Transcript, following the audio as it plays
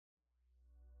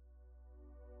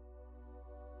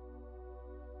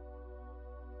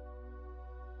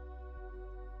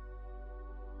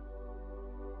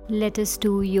Let us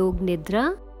do Yoga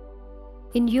Nidra.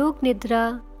 In Yoga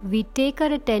Nidra, we take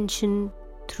our attention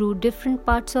through different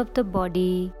parts of the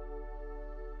body.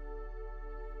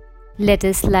 Let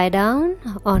us lie down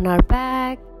on our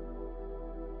back,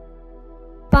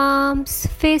 palms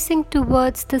facing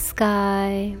towards the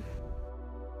sky.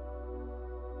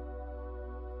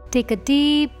 Take a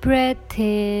deep breath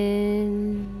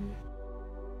in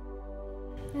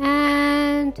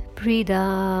and breathe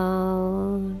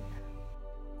out.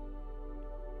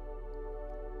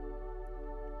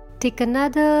 Take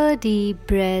another deep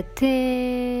breath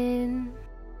in.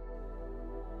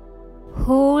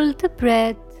 Hold the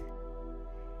breath.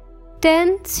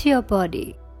 Tense your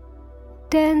body.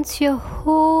 Tense your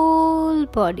whole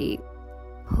body.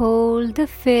 Hold the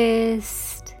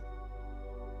fist.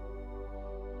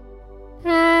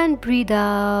 And breathe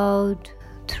out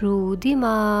through the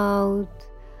mouth.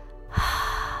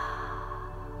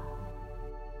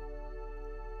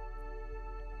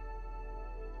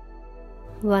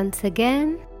 Once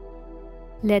again,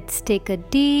 let's take a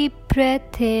deep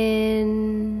breath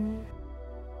in.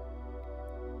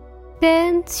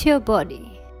 Tense your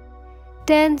body.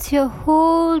 Tense your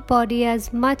whole body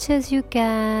as much as you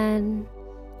can.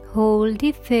 Hold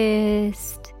the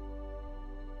fist.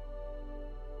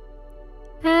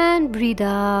 And breathe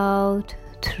out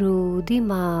through the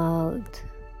mouth.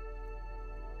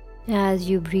 As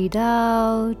you breathe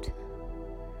out,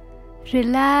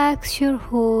 relax your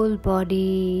whole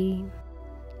body.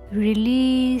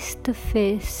 Release the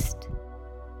fist.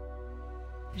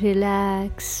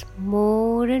 Relax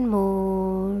more and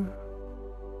more.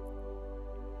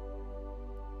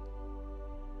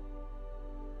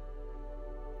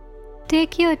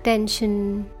 Take your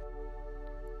attention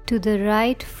to the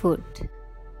right foot.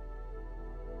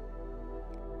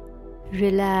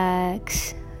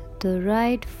 Relax the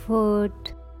right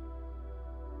foot.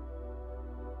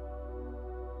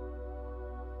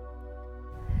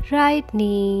 Right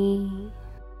knee.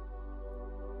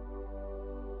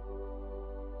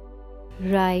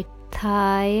 Right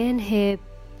thigh and hip.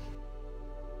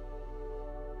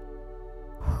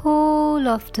 Whole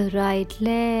of the right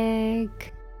leg.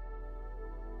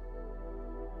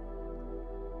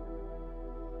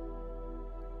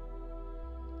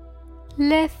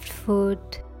 Left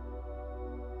foot.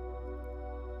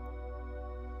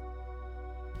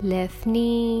 Left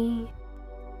knee.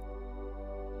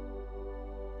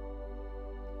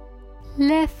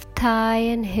 Left thigh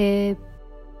and hip.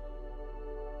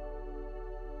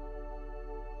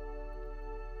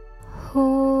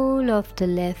 Whole of the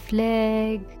left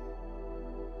leg.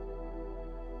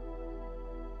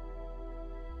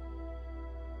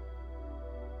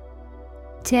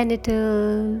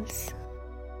 Genitals.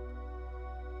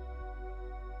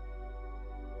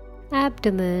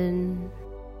 Abdomen.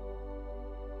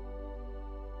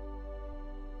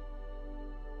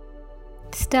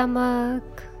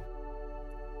 Stomach.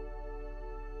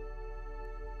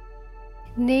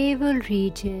 Navel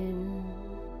region.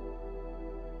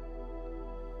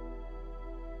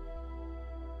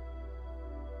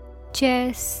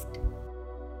 Chest.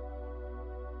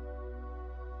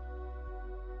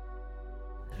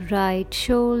 Right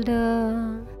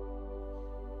shoulder.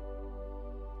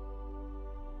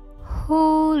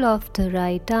 Whole of the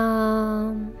right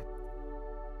arm.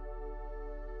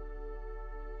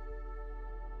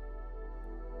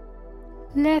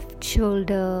 Left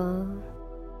shoulder.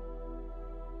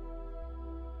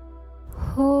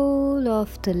 Whole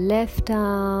of the left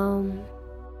arm.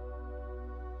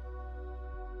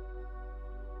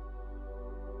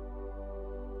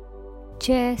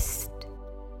 Chest.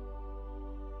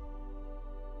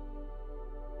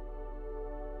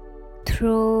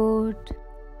 Throat.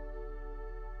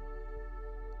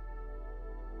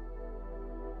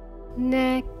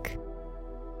 Neck.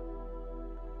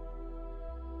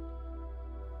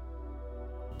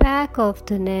 Back of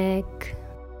the neck.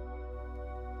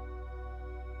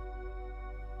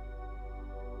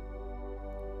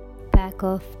 Back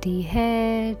of the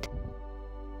head.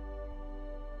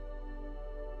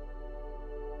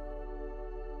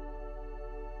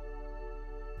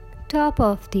 Top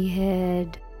of the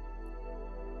head.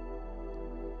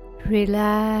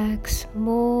 Relax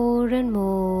more and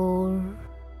more.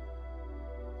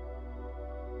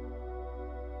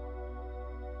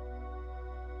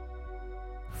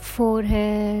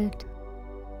 Forehead.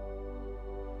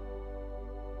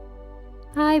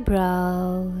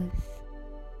 Eyebrows.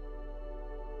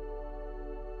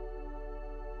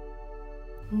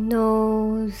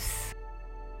 Nose.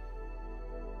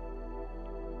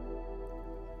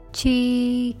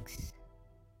 Cheeks.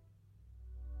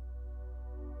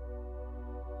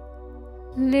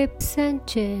 Lips and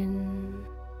chin.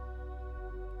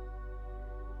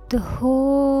 the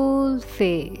whole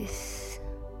face.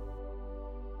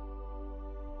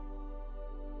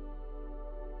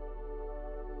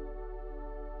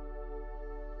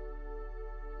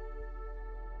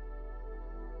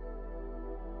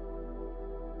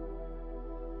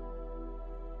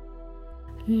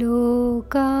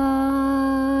 Loka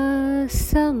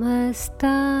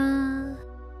samasta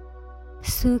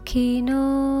sukhino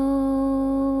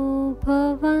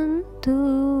bhavantu.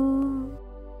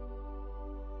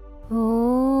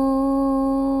 Om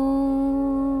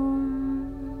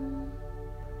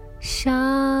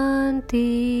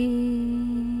Shanti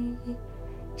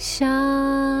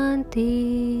Shanti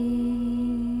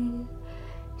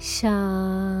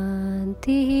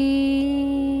Shanti.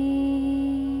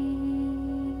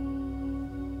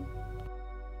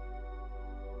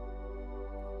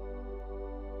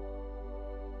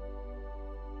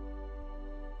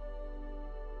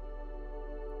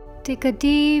 Take a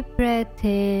deep breath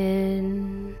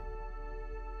in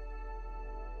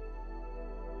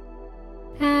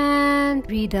and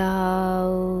breathe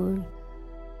out.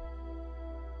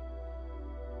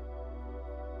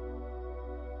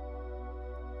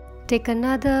 Take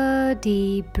another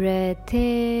deep breath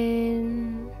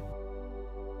in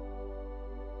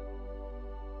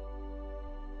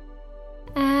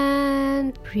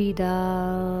and breathe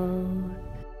out.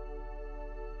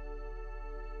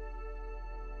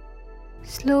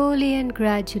 Slowly and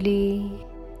gradually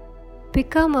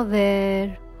become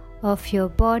aware of your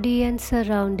body and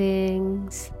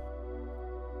surroundings,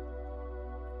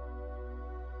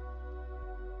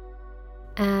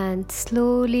 and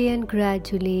slowly and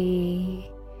gradually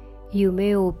you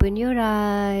may open your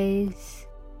eyes.